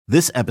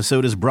This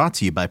episode is brought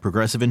to you by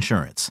Progressive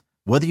Insurance.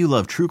 Whether you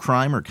love true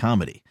crime or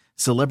comedy,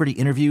 celebrity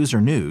interviews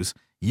or news,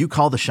 you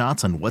call the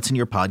shots on what's in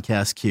your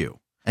podcast queue.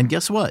 And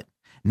guess what?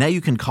 Now you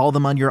can call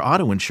them on your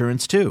auto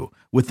insurance too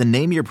with the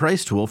Name Your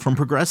Price tool from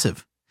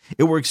Progressive.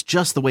 It works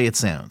just the way it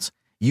sounds.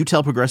 You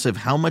tell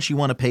Progressive how much you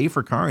want to pay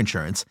for car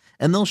insurance,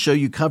 and they'll show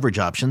you coverage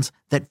options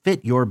that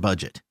fit your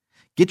budget.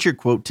 Get your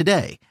quote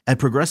today at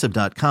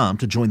Progressive.com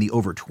to join the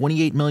over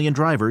 28 million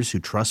drivers who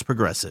trust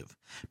Progressive.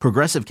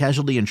 Progressive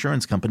Casualty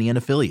Insurance Company and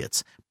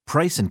Affiliates.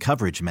 Price and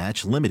coverage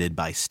match limited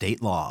by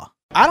state law.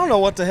 I don't know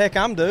what the heck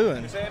I'm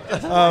doing,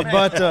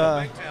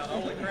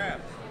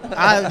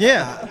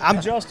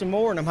 I'm Justin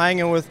Moore, and I'm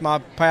hanging with my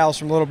pals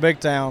from Little Big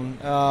Town.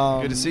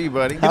 Good to see you,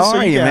 buddy. How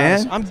are you,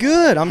 man? I'm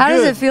good. How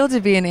does it feel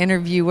to be an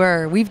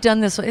interviewer? We've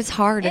done this. It's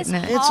hard, isn't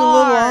it? It's a little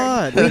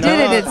odd. We did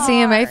it at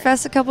CMA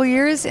Fest a couple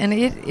years, and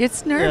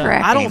it's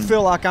nerve-wracking. I don't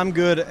feel like I'm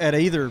good at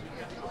either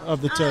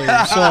of the two.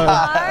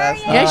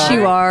 Yes,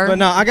 you are. But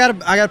no, I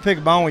gotta pick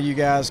a bone with you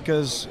guys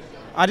because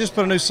I just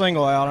put a new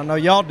single out. I know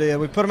y'all did.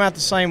 We put them out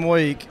the same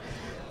week,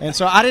 and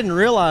so I didn't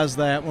realize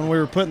that when we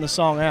were putting the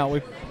song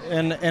out.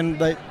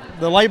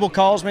 The label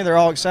calls me. They're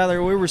all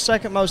excited. We were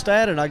second most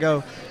added. I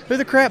go, who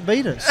the crap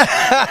beat us?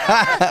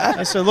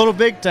 I said, Little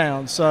Big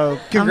Town. So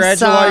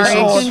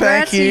congratulations.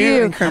 Thank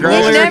you.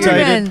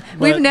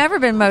 We've never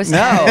been most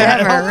added,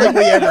 ever. I don't think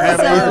we ever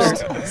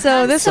have.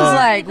 So this is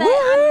like, woo!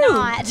 I'm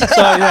not.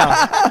 So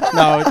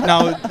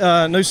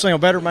yeah, new single,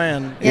 Better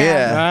Man.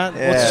 Yeah.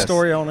 Right? What's the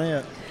story on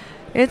it?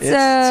 It's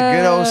a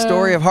good old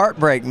story of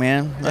heartbreak,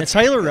 man.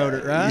 Taylor wrote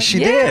it, right? She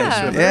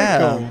did. Yeah.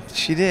 Cool.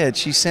 She did.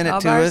 She sent it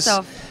all to by us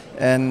herself.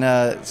 and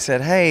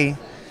said, "Hey,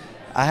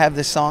 I have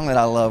this song that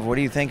I love. What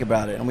do you think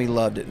about it?" And we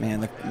loved it,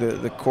 man.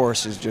 The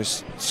chorus is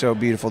just so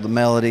beautiful. The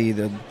melody,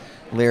 the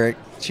lyric.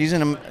 She's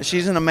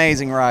an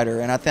amazing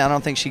writer, and I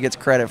don't think she gets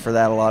credit for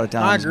that a lot of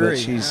times. I agree. But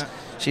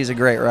she's a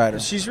great writer.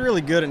 She's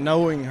really good at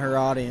knowing her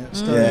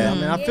audience. Too. Yeah. I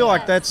mean, I feel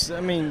like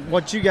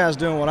what you guys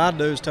do and what I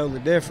do is totally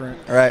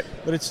different. Right.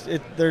 But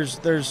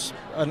there's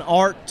an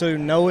art to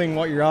knowing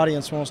what your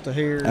audience wants to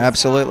hear.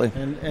 Absolutely.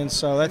 And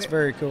so that's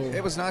very cool.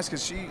 It was nice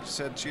because she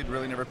said she had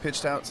really never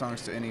pitched out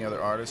songs to any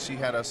other artist. She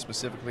had us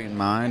specifically in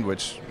mind,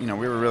 which, we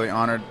were really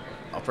honored,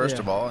 first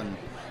of all. And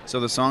so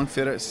the song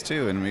fit us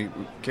too. And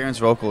Karen's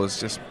vocal is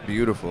just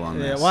beautiful on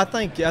this. Yeah, well,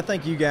 I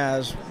think you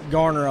guys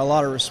garner a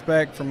lot of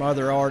respect from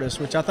other artists,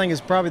 which I think is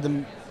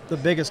probably the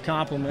biggest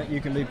compliment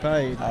you can be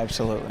paid.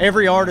 Absolutely.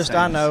 Every artist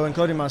I know,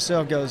 including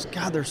myself, goes,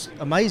 God, they're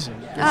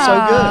amazing. They're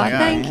so good.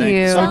 Thank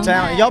you. So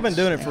talented. Y'all been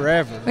doing it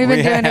forever. We've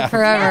been doing it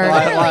forever.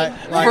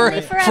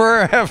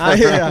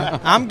 Forever.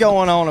 I'm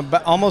going on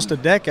almost a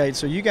decade,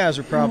 so you guys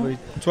are probably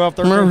 12,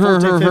 13,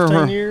 14,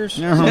 15 years,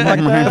 something like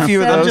that. A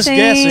few of those. I'm just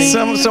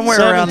guessing. Somewhere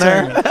around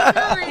there.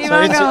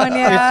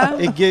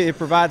 It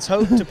provides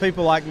hope to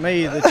people like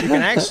me that you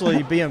can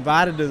actually be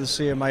invited to the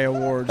CMA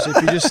Awards if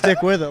you just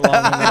stick with it long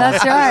enough.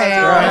 That's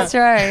right. That's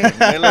right.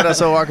 They let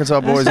us old Arkansas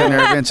boys in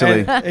there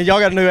eventually. And y'all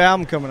got a new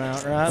album coming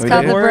out, right? It's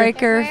called The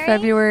Breaker,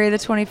 February the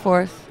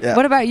 24th. Yeah.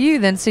 What about you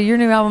then? So your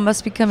new album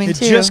must be coming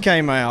too. It just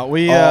came out.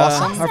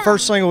 Awesome. Our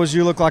first single was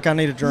 "You Look Like I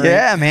Need a Drink."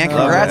 Yeah, man.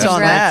 Congrats on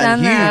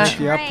that.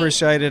 Huge. Yeah, I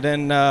appreciate it,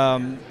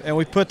 and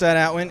we put that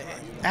out. When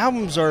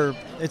albums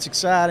it's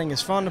exciting.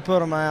 It's fun to put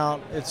them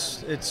out.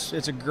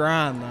 It's a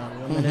grind though.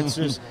 I mean, it's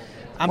just.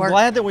 I'm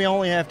glad that we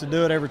only have to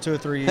do it every 2 or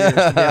 3 years,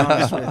 to be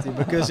honest with you,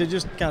 because it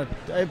just kind of,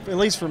 at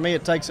least for me,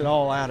 it takes it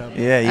all out of it.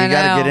 Yeah, you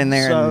got to get in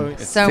there and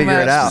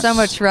figure it out. So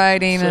much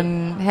writing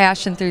and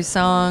hashing through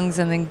songs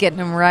and then getting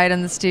them right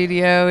in the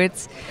studio.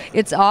 It's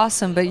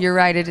awesome, but you're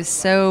right. It is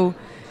so.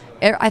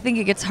 I think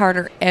it gets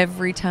harder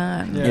every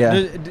time.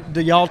 Yeah. Do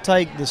y'all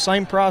take the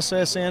same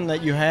process in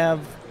that you have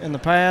in the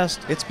past?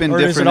 It's been different. Or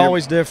different. Is it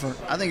always different?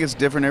 I think it's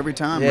different every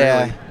time,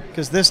 yeah. really.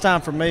 Because this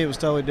time for me it was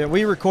totally different.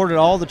 We recorded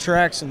all the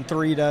tracks in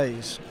 3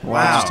 days.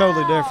 Wow. Which is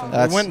totally different.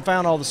 We went and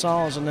found all the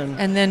songs and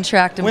then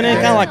tracked them. Went in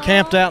kind of like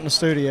camped out in the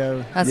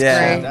studio. That's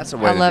great. That's a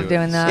way I love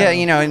doing that.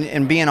 Yeah,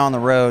 and being on the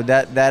road,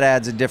 that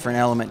adds a different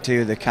element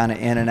too. The kind of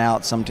in and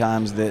out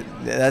sometimes.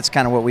 That's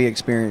kind of what we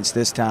experienced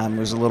this time. It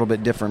was a little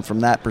bit different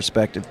from that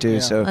perspective too. Yeah.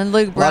 So and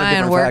Luke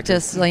Bryan worked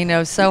us,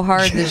 so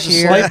hard this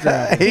year.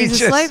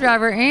 He's a slave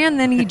driver, and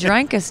then he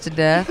drank us to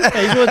death.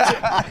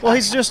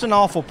 He's just an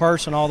awful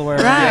person all the way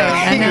around.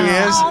 Right, he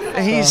is.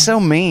 He's so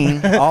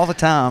mean all the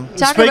time.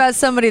 Talk about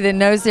somebody that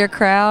knows their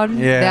crowd.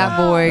 Yeah, that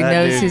boy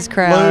knows his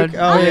crowd.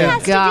 Luke, All he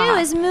has to do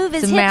is move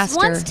his hips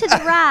master. once to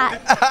the right,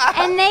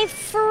 and they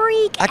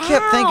freak out. I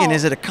kept thinking,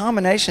 is it a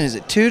combination? Is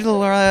it 2 to the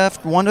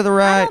left, 1 to the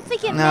right? I don't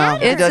think it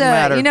matters. It doesn't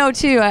matter.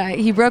 Too,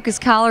 he broke his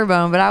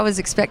collarbone, but I was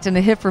expecting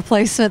a hip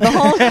replacement the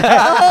whole tour.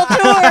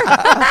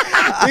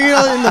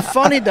 And the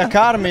funny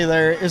dichotomy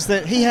there is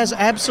that he has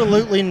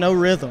absolutely no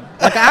rhythm.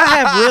 Like, I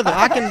have rhythm.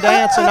 I can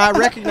dance, and I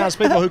recognize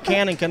people who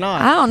can and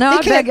cannot. I don't know.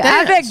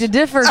 I beg to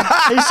differ.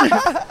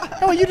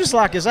 No, you just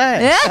like his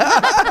ass.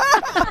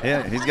 Yeah.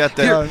 Yeah, he's got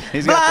that.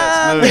 He's got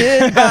that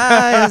smooth. Blinded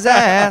by his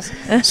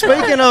ass.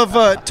 Speaking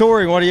of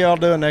touring, what are y'all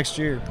doing next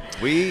year?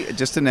 We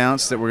just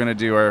announced that we're going to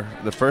do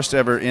the first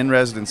ever in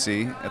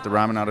residency at the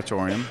Ryman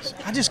Auditorium.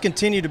 I just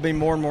continue to be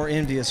more and more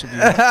envious of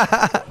you,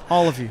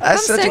 all of you. Come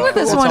sing with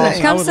us one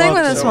night. Come sing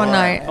with us one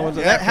night.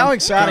 How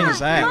exciting is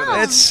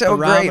that? It's so The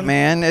great, Ryman?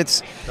 man.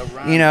 It's,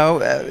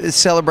 it's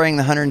celebrating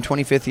the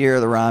 125th year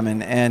of the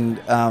Ryman, and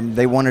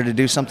they wanted to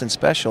do something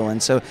special.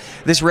 And so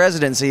this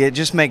residency, it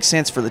just makes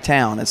sense for the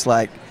town. It's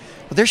like,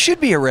 well, there should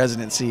be a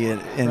residency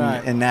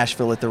in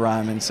Nashville at the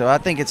Ryman. So I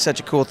think it's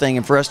such a cool thing,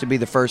 and for us to be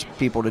the first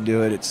people to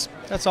do it,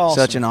 That's awesome.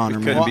 such an honor,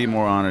 We man. couldn't be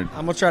more honored.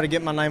 I'm gonna try to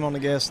get my name on the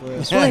guest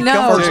list. No,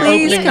 Come for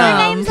please opening come.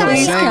 night.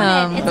 Please It's come.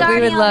 already But we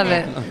on would love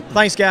there. it.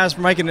 Thanks, guys,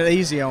 for making it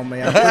easy on me.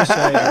 I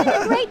appreciate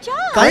it. Great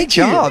job. Great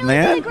job,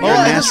 man. Great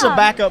Well, job. this is a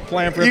backup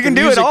plan for You if can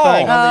the do it music all.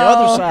 thing on the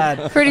other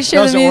side. Pretty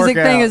sure the doesn't music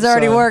work thing out, has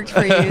already so- worked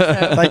for you.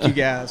 So. Thank you,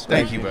 guys.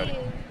 Thank you, buddy.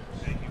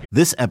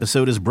 This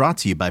episode is brought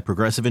to you by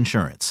Progressive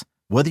Insurance.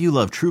 Whether you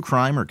love true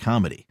crime or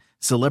comedy,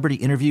 celebrity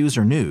interviews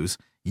or news,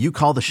 you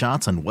call the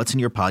shots on what's in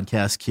your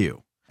podcast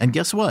queue. And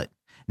guess what?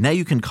 Now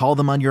you can call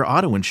them on your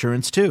auto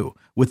insurance too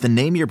with the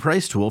Name Your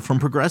Price tool from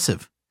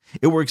Progressive.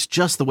 It works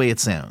just the way it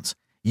sounds.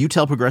 You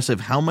tell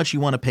Progressive how much you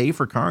want to pay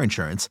for car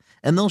insurance,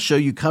 and they'll show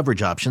you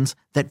coverage options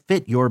that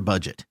fit your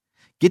budget.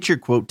 Get your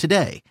quote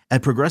today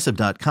at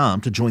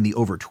Progressive.com to join the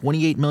over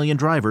 28 million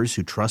drivers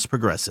who trust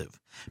Progressive.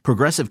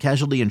 Progressive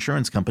Casualty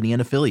Insurance Company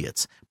and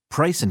Affiliates.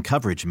 Price and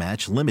coverage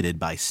match limited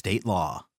by state law.